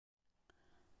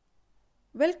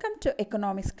Welcome to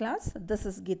economics class. This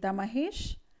is Geeta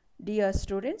Mahesh. Dear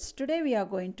students, today we are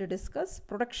going to discuss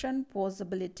production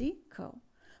possibility curve.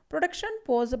 Production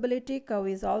possibility curve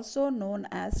is also known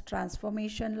as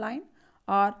transformation line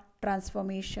or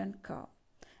transformation curve.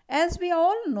 As we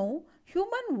all know,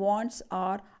 human wants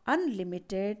are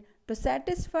unlimited. To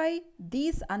satisfy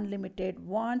these unlimited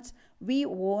wants, we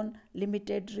own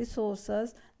limited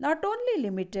resources, not only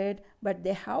limited, but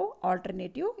they have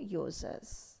alternative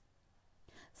uses.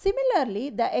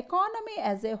 Similarly, the economy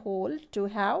as a whole to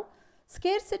have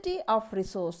scarcity of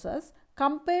resources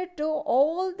compared to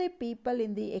all the people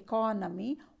in the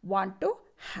economy want to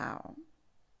have.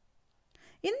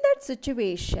 In that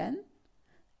situation,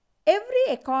 every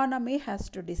economy has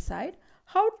to decide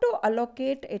how to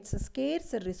allocate its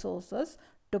scarce resources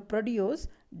to produce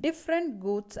different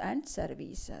goods and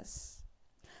services.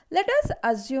 Let us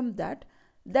assume that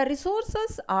the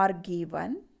resources are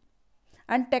given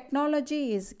and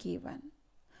technology is given.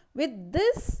 With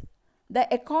this, the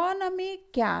economy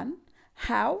can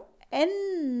have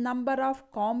n number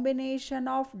of combination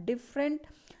of different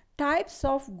types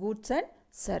of goods and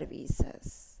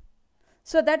services.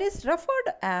 So that is referred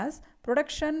as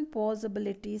production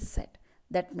possibility set.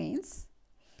 That means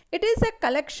it is a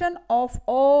collection of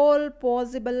all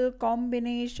possible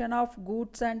combination of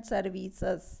goods and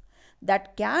services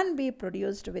that can be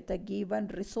produced with a given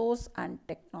resource and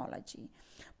technology.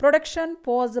 Production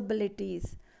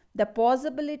possibilities. The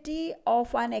possibility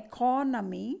of an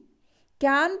economy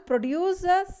can produce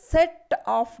a set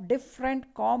of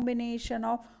different combination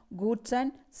of goods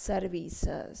and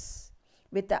services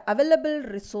with the available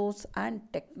resource and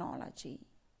technology.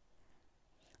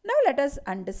 Now let us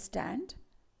understand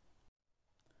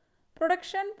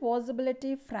production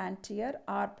possibility frontier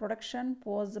or production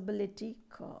possibility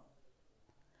curve.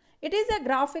 It is a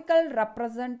graphical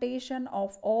representation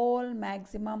of all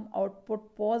maximum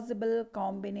output possible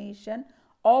combination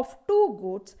of two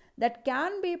goods that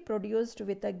can be produced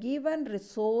with a given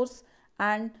resource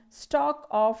and stock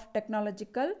of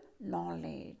technological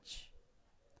knowledge.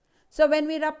 So when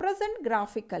we represent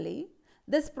graphically,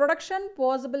 this production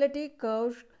possibility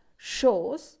curve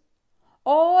shows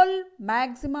all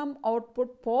maximum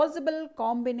output possible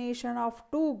combination of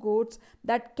two goods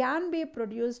that can be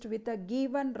produced with a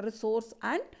given resource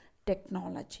and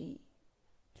technology.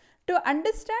 To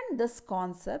understand this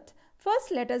concept,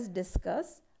 first let us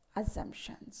discuss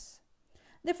assumptions.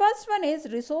 The first one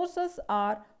is resources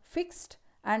are fixed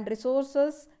and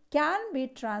resources can be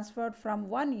transferred from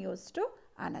one use to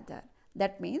another.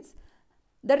 That means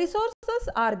the resources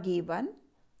are given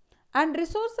and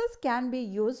resources can be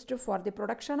used for the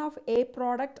production of A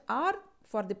product or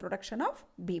for the production of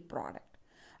B product.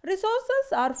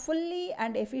 Resources are fully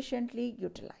and efficiently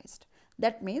utilized.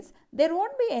 That means there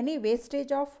won't be any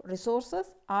wastage of resources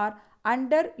or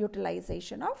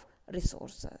underutilization of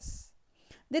resources.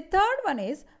 The third one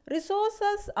is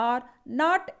resources are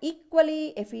not equally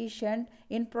efficient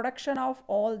in production of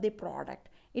all the product.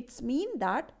 It means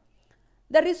that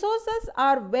the resources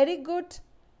are very good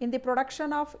in the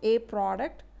production of A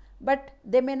product, but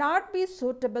they may not be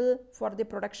suitable for the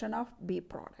production of B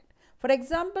product. For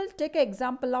example, take an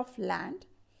example of land.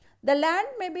 The land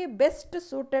may be best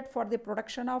suited for the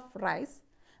production of rice,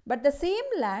 but the same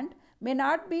land may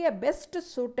not be a best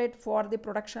suited for the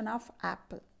production of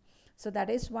apple. So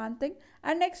that is one thing.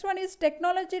 And next one is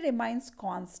technology remains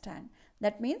constant.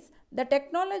 That means the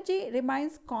technology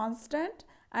remains constant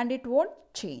and it won't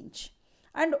change.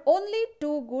 And only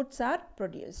two goods are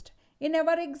produced. In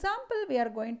our example, we are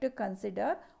going to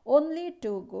consider only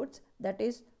two goods, that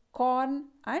is corn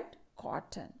and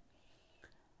cotton.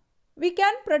 We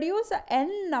can produce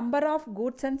n number of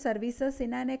goods and services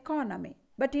in an economy.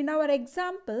 But in our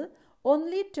example,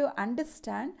 only to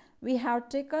understand, we have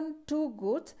taken two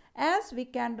goods as we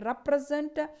can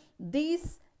represent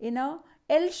these in a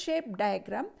L-shaped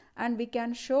diagram and we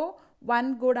can show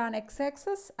one good on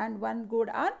x-axis and one good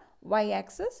on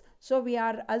y-axis. So we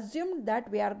are assumed that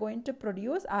we are going to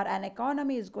produce or an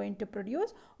economy is going to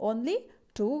produce only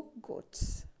two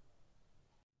goods.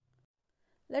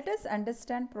 Let us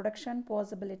understand production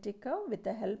possibility curve with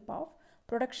the help of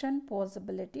production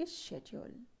possibility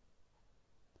schedule.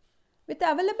 With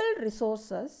available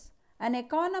resources, an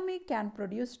economy can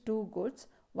produce two goods.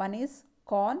 One is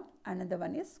corn, another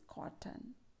one is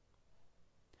cotton.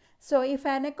 So if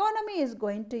an economy is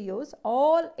going to use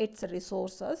all its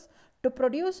resources to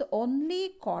produce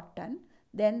only cotton,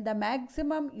 then the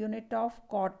maximum unit of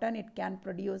cotton it can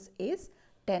produce is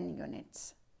 10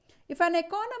 units. If an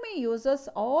economy uses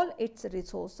all its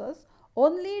resources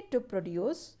only to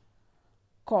produce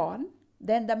corn,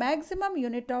 then the maximum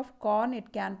unit of corn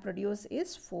it can produce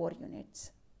is 4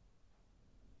 units.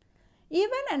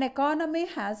 Even an economy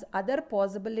has other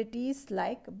possibilities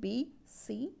like B,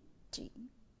 C, D.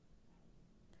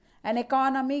 An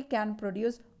economy can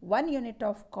produce 1 unit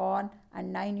of corn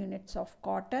and 9 units of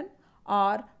cotton,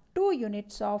 or 2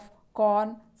 units of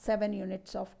corn, 7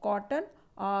 units of cotton,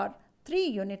 or 3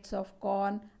 units of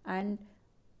corn and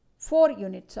 4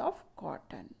 units of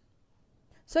cotton.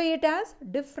 So it has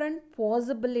different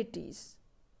possibilities.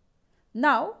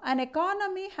 Now an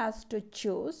economy has to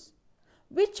choose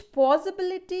which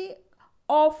possibility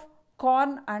of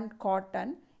corn and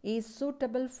cotton is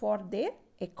suitable for their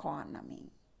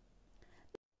economy.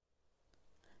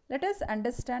 Let us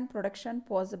understand production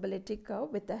possibility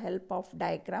curve with the help of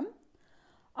diagram.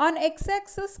 On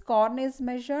x-axis corn is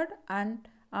measured and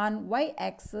on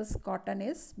y-axis cotton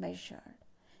is measured.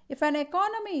 If an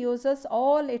economy uses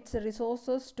all its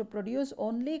resources to produce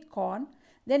only corn,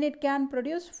 then it can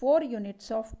produce 4 units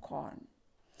of corn.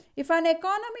 If an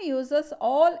economy uses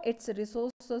all its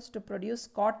resources to produce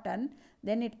cotton,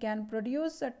 then it can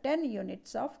produce 10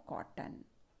 units of cotton.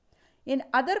 In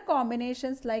other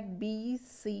combinations like B,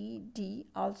 C, D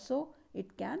also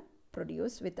it can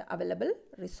produce with the available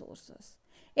resources.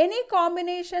 Any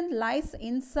combination lies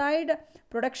inside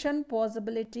production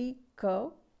possibility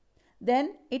curve,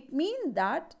 then it means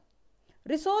that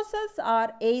resources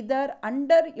are either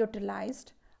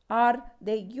underutilized or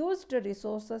they used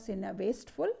resources in a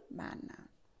wasteful manner.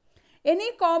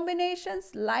 Any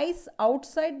combinations lies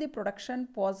outside the production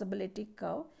possibility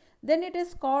curve, then it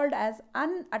is called as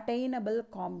unattainable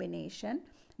combination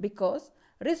because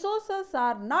resources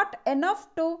are not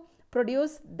enough to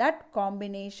produce that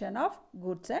combination of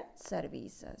goods and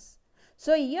services.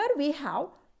 So here we have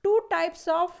two types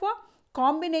of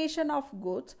combination of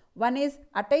goods. One is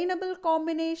attainable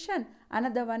combination,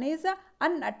 another one is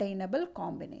unattainable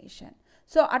combination.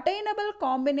 So attainable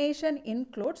combination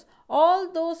includes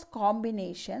all those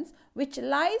combinations which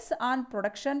lies on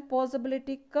production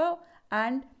possibility curve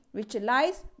and which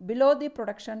lies below the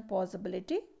production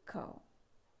possibility curve.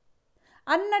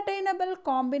 Unattainable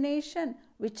combination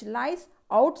which lies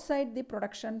outside the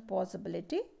production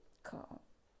possibility curve.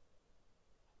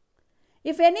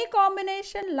 If any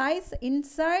combination lies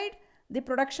inside the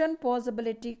production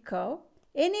possibility curve,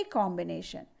 any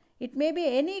combination, it may be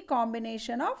any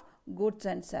combination of goods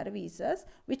and services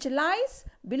which lies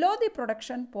below the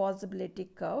production possibility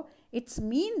curve, it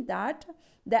means that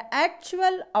the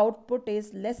actual output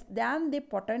is less than the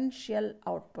potential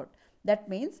output. That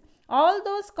means all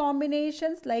those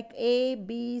combinations like A,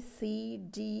 B, C,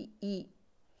 D, E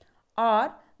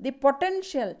are the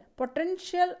potential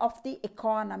of the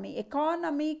economy.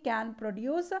 Economy can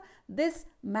produce this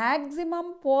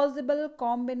maximum possible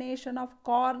combination of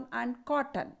corn and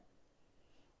cotton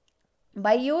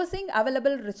by using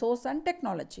available resource and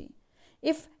technology.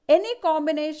 If any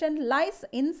combination lies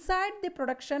inside the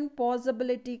production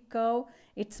possibility curve,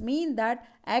 it means that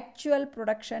actual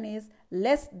production is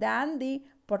less than the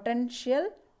potential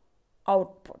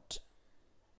output.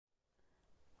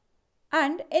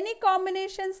 And any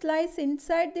combinations lies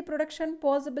inside the production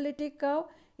possibility curve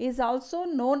is also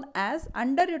known as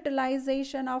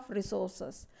underutilization of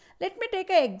resources. Let me take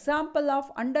an example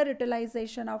of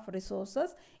underutilization of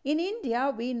resources. In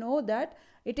India, we know that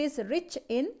it is rich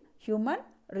in human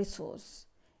resource.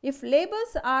 If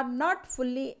laborers are not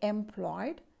fully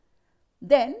employed,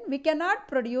 then we cannot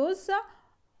produce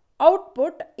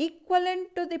output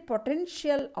equivalent to the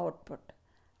potential output.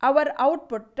 Our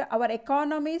output, our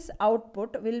economy's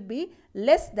output will be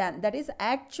less than, that is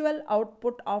actual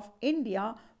output of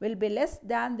India will be less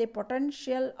than the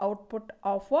potential output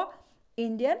of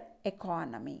Indian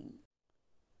economy.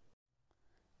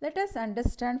 Let us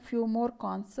understand few more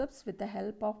concepts with the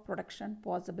help of production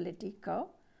possibility curve.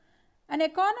 An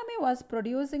economy was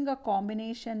producing a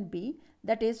combination B,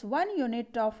 that is 1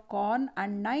 unit of corn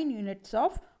and 9 units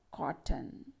of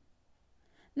cotton.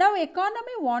 Now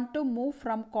economy want to move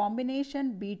from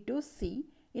combination B to C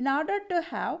in order to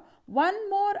have one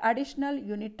more additional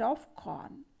unit of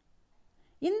corn.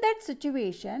 In that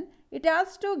situation, it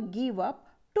has to give up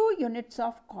 2 units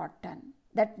of cotton.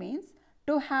 That means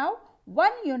to have 1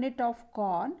 unit of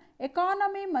corn,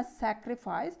 economy must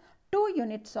sacrifice 2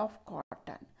 units of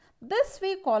cotton. This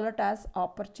we call it as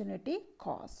opportunity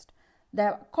cost.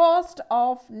 The cost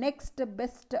of next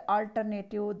best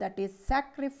alternative, that is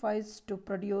sacrifice to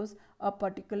produce a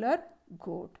particular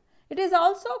good. It is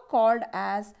also called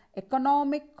as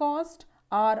economic cost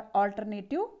or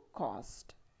alternative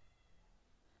cost.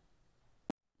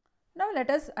 Now let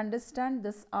us understand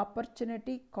this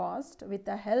opportunity cost with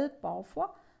the help of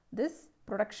this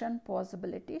production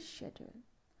possibility schedule.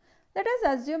 Let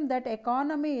us assume that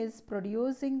economy is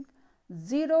producing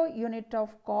 0 unit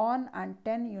of corn and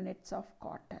 10 units of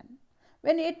cotton.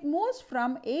 When it moves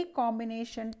from A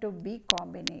combination to B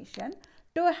combination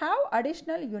to have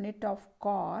additional unit of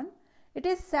corn, it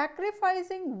is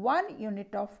sacrificing 1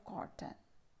 unit of cotton.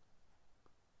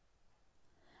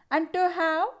 And to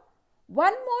have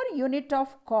 1 more unit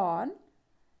of corn,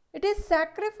 it is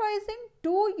sacrificing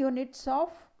 2 units of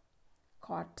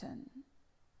cotton.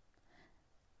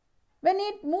 When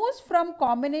it moves from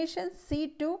combination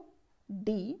C to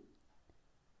D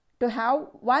to have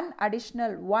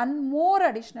one more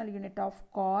additional unit of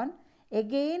corn,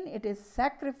 again it is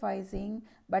sacrificing,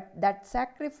 but that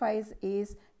sacrifice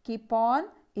is keep on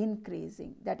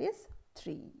increasing, that is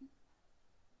 3.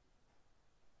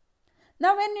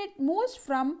 Now when it moves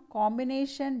from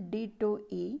combination D to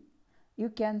E, you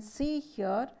can see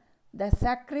here the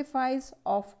sacrifice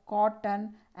of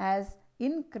cotton has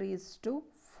increased to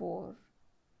 4.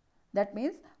 That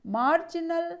means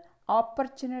marginal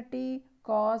opportunity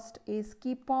cost is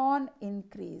keep on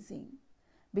increasing.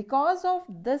 Because of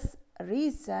this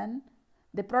reason,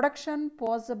 the production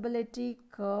possibility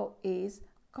curve is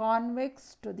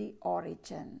convex to the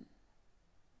origin.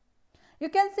 You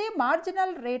can see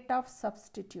marginal rate of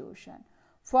substitution.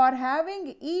 For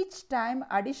having each time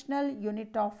additional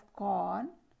unit of corn,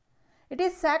 it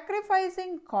is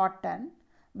sacrificing cotton,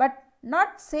 but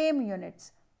not same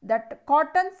units. That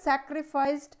cotton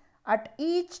sacrificed at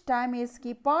each time is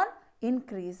keep on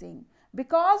increasing.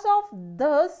 Because of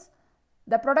this,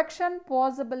 the production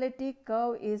possibility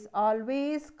curve is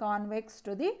always convex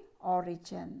to the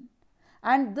origin.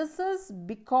 And this is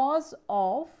because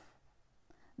of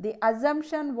the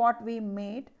assumption what we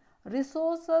made,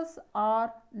 resources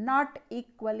are not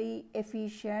equally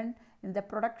efficient in the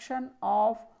production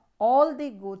of all the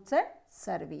goods and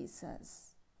services.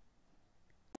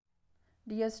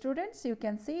 Dear students, you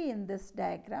can see in this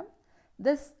diagram,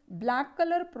 this black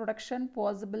color production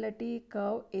possibility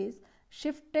curve is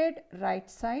shifted right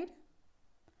side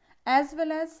as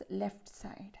well as left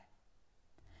side.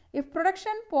 If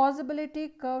production possibility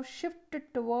curve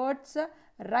shifted towards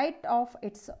right of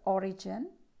its origin,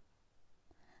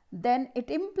 then it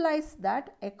implies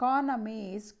that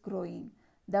economy is growing.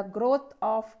 The growth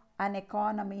of an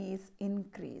economy is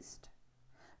increased.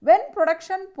 When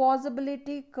production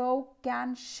possibility curve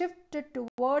can shift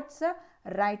towards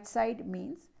right side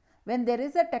means when there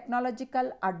is a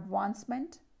technological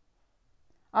advancement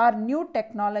or new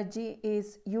technology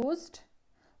is used,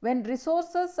 when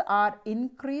resources are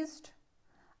increased,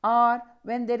 or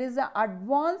when there is an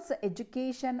advanced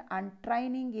education and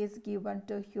training is given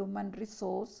to human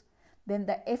resource, then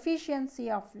the efficiency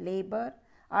of labor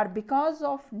or because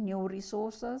of new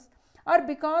resources or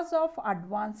because of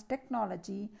advanced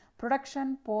technology,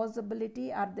 production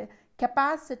possibility or the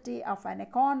capacity of an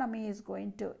economy is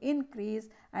going to increase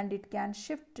and it can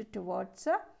shift towards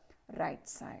the right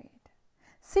side.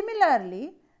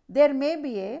 Similarly, there may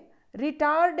be a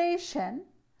retardation.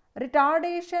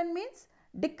 Retardation means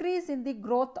decrease in the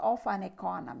growth of an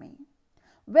economy.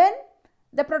 When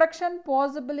the production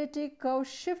possibility curve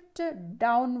shift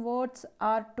downwards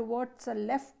or towards the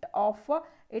left of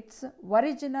its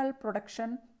original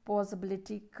production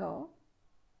possibility curve,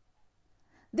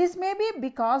 this may be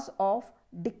because of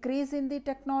decrease in the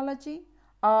technology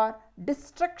or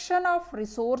destruction of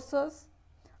resources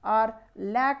or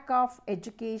lack of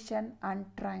education and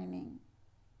training.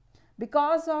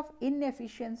 Because of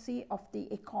inefficiency of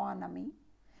the economy,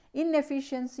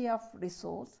 inefficiency of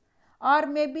resource, or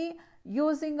maybe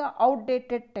using a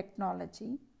outdated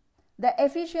technology, the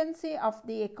efficiency of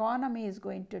the economy is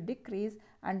going to decrease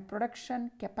and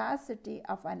production capacity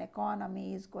of an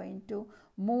economy is going to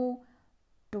move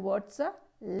towards the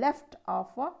left of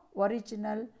a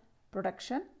original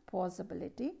production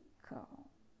possibility curve.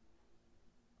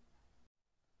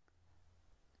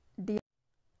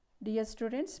 Dear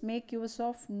students, make use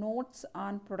of notes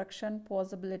on production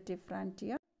possibility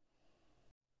frontier.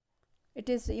 It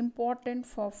is important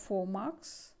for 4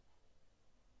 marks.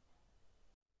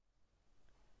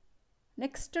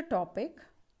 Next topic,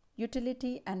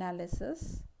 utility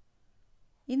analysis.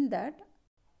 In that,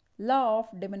 law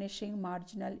of diminishing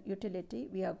marginal utility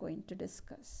we are going to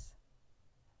discuss.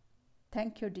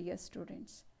 Thank you, dear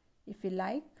students. If you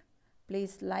like,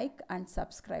 please like and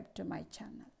subscribe to my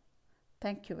channel.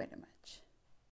 Thank you very much.